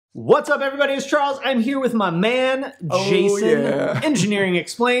What's up, everybody? It's Charles. I'm here with my man, Jason, Engineering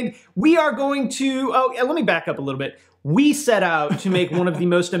Explained. We are going to, let me back up a little bit. We set out to make one of the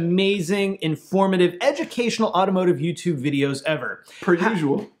most amazing, informative, educational automotive YouTube videos ever. Per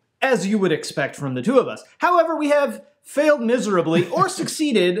usual. As you would expect from the two of us. However, we have failed miserably or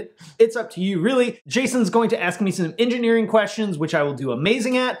succeeded. It's up to you, really. Jason's going to ask me some engineering questions, which I will do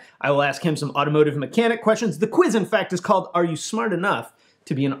amazing at. I will ask him some automotive mechanic questions. The quiz, in fact, is called, Are You Smart Enough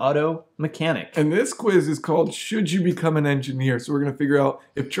to Be an Auto Mechanic? And this quiz is called, Should You Become an Engineer? So we're going to figure out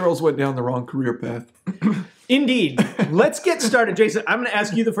if Charles went down the wrong career path. Indeed. Let's get started, Jason. I'm going to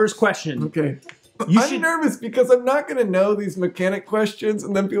ask you the first question. Okay. I'm nervous because I'm not going to know these mechanic questions,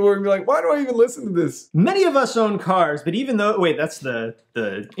 and then people are going to be like, why do I even listen to this? Many of us own cars, but even though, wait, that's the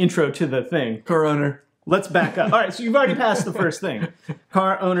intro to the thing. Car owner. Let's back up. All right, so you've already passed the first thing.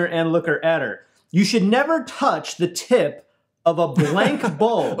 Car owner and looker adder. You should never touch the tip of a blank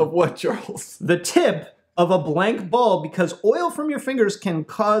bulb. Of what, Charles? The tip of a blank bulb, because oil from your fingers can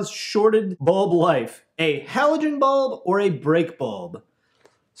cause shorted bulb life. A halogen bulb or a brake bulb.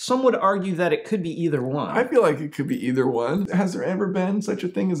 Some would argue that it could be either one. I feel like it could be either one. Has there ever been such a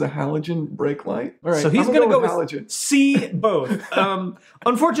thing as a halogen brake light? All right, so he's going to go with halogen. C, both.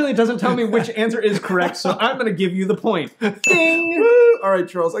 Unfortunately, it doesn't tell me which answer is correct, so I'm going to give you the point. Ding! Woo! All right,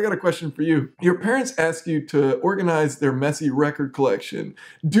 Charles, I got a question for you. Your parents ask you to organize their messy record collection.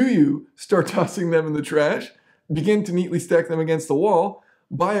 Do you start tossing them in the trash, begin to neatly stack them against the wall,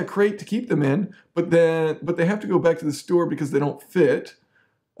 buy a crate to keep them in, but they have to go back to the store because they don't fit,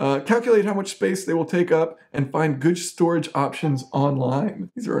 calculate how much space they will take up, and find good storage options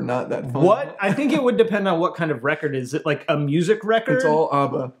online? These are not that fun. What? I think it would depend on what kind of record. Is it like a music record? It's all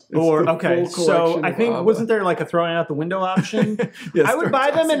ABBA. It's okay, so I think, wasn't there like a throwing out the window option? Yes, I would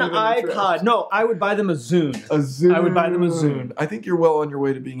buy them an iPod. No, I would buy them a Zune. A Zune. I would buy them a Zune. I think you're well on your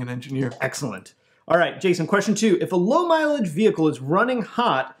way to being an engineer. Excellent. All right, Jason, question 2. If a low mileage vehicle is running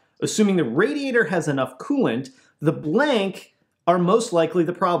hot, assuming the radiator has enough coolant, the blank are most likely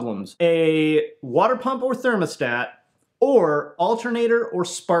the problems. A water pump or thermostat, or alternator or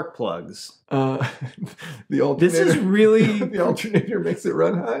spark plugs. The alternator. This is really... The alternator makes it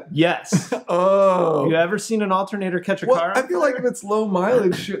run hot? Yes. Oh. Have you ever seen an alternator catch a car? I feel like if it's low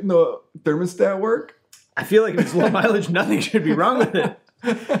mileage, shouldn't the thermostat work? I feel like if it's low mileage, nothing should be wrong with it.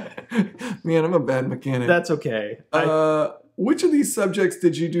 Man, I'm a bad mechanic. That's okay. Which of these subjects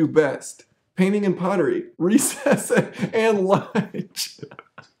did you do best? Painting and pottery, recess and lunch.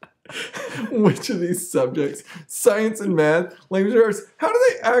 Which of these subjects? Science and math, language arts. How do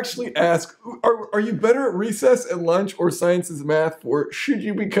they actually ask, are you better at recess and lunch or science and math, or should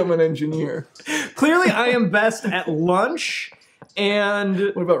you become an engineer? Clearly, I am best at lunch.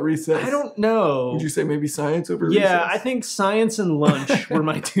 And what about recess? I don't know. Would you say maybe science over recess? Yeah, I think science and lunch were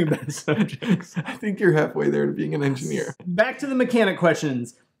my two best subjects. I think you're halfway there to being an engineer. Back to the mechanic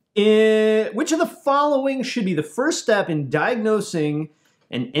questions. Which of the following should be the first step in diagnosing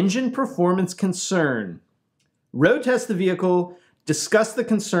an engine performance concern? Road test the vehicle, discuss the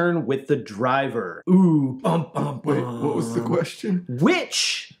concern with the driver. Ooh, bum, bum, bum. Wait, what was the question?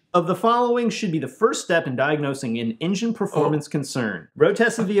 Which of the following should be the first step in diagnosing an engine performance concern? Road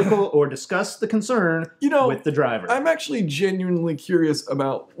test the vehicle or discuss the concern with the driver. I'm actually genuinely curious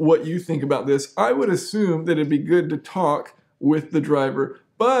about what you think about this. I would assume that it'd be good to talk with the driver,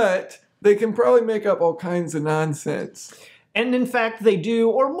 but they can probably make up all kinds of nonsense. And in fact, they do,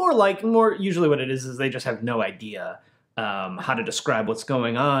 or more usually what it is they just have no idea how to describe what's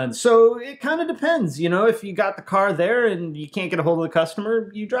going on. So it kind of depends, if you got the car there and you can't get a hold of the customer,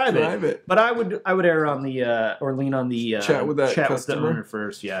 you drive it. But I would err on the, or lean on the chat with the owner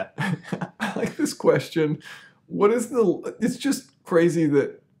first, yeah. I like this question. It's just crazy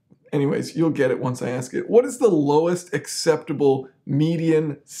that, anyways, you'll get it once I ask it. What is the lowest acceptable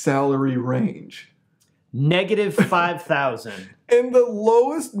median salary range? -5,000. And the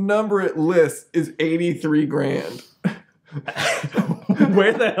lowest number it lists is 83 grand.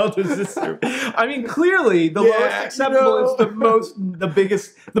 Where the hell does this serve? I mean, clearly the lowest acceptable is the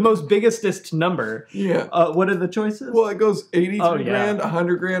most biggestest number. Yeah. What are the choices? Well, it goes 83 grand,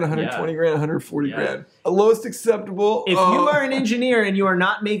 100 grand, 120 grand, 140 grand. Lowest acceptable. If you are an engineer and you are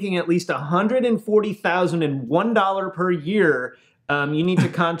not making at least $140,001 per year, you need to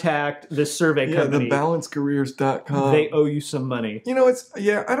contact this survey company. The balancecareers.com. They owe you some money. I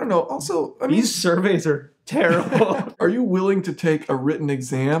don't know. Also, I mean, these surveys are terrible. Are you willing to take a written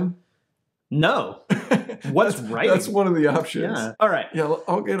exam? No. What's writing? That's one of the options. Yeah. All right. Yeah,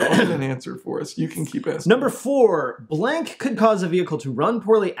 I'll get an answer for us. You can keep asking. Number 4, blank could cause a vehicle to run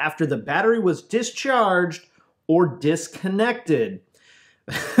poorly after the battery was discharged or disconnected.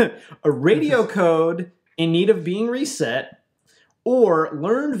 A radio code in need of being reset, or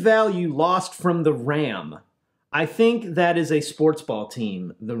learned value lost from the RAM. I think that is a sports ball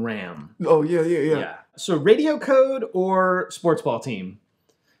team, the RAM. Oh, yeah. So radio code or sports ball team?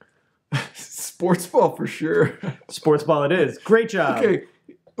 Sports ball for sure. Sports ball it is. Great job. Okay,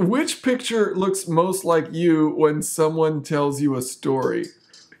 which picture looks most like you when someone tells you a story?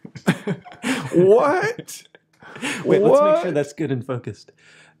 What? Wait, let's make sure that's good and focused.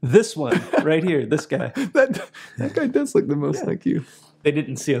 This one, right here, this guy. That guy does look the most like you. They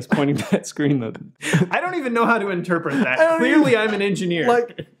didn't see us pointing to that screen, though. I don't even know how to interpret that. Clearly, I'm an engineer.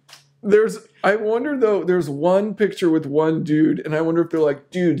 Like, I wonder, though, there's one picture with one dude, and I wonder if they're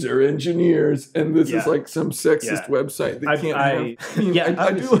like, dudes are engineers, and this is like some sexist website that can't have.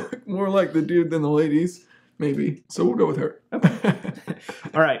 I do look more like the dude than the ladies, maybe. So we'll go with her. Okay.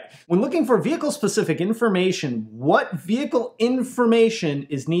 All right. When looking for vehicle-specific information, what vehicle information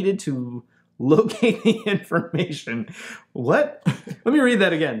is needed to locate the information? What? Let me read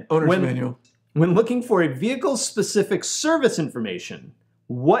that again. Owner's manual. When looking for a vehicle-specific service information,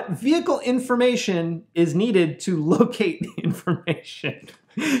 what vehicle information is needed to locate the information?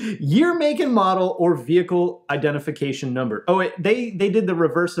 Year, make, and model, or vehicle identification number. Oh, they did the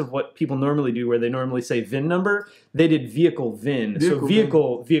reverse of what people normally do, where they normally say VIN number. They did vehicle VIN. So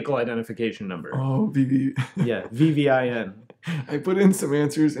vehicle identification number. Oh, VV. Yeah, VVIN. I put in some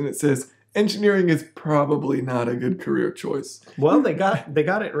answers, and it says engineering is probably not a good career choice. Well, they got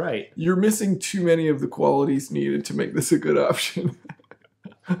it right. You're missing too many of the qualities needed to make this a good option.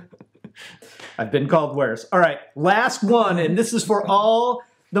 I've been called worse. All right, last one, and this is for all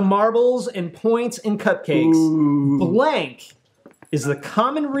the marbles and points and cupcakes. Ooh. Blank is the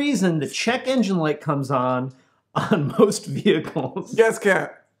common reason the check engine light comes on most vehicles. Yes,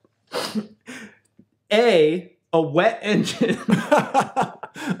 Cat. A wet engine.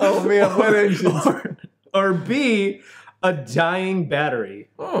 Oh, man, wet engines. Or B, a dying battery.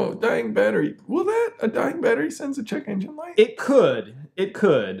 Oh, dying battery. A dying battery sends a check engine light? It could.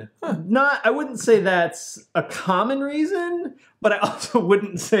 Huh. I wouldn't say that's a common reason, but I also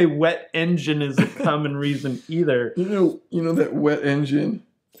wouldn't say wet engine is a common reason either. You know that wet engine.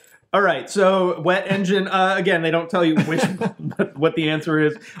 All right, so wet engine, again, they don't tell you what the answer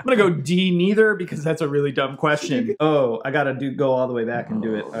is. I'm going to go D, neither, because that's a really dumb question. Oh, I got to go all the way back and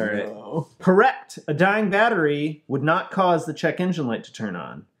do it. All right. No. Correct. A dying battery would not cause the check engine light to turn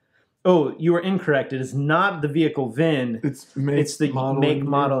on. Oh, you were incorrect. It is not the vehicle VIN. It's the make,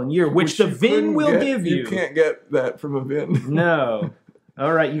 model, and year, which the VIN will give you. You can't get that from a VIN. No.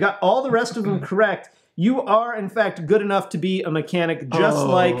 All right, you got all the rest of them correct. You are, in fact, good enough to be a mechanic, just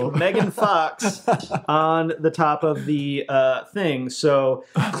like Megan Fox on the top of the thing. So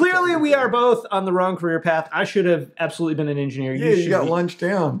clearly we are both on the wrong career path. I should have absolutely been an engineer. You got lunch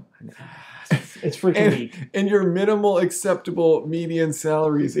down. It's freaking weak. And your minimal acceptable median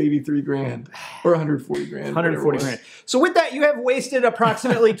salary is 83 grand or 140 grand. 140 grand. So with that, you have wasted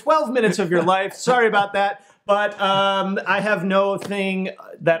approximately 12 minutes of your life. Sorry about that. But I have no thing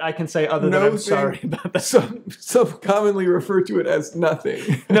that I can say other than I'm sorry about that. Some commonly refer to it as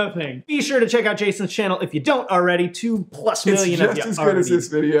nothing. Nothing. Be sure to check out Jason's channel if you don't already. 2+ million of you It's just as good as this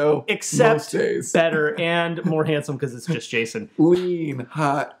video. Except most days. Better and more handsome because it's just Jason. Lean,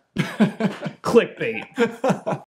 hot. Clickbait.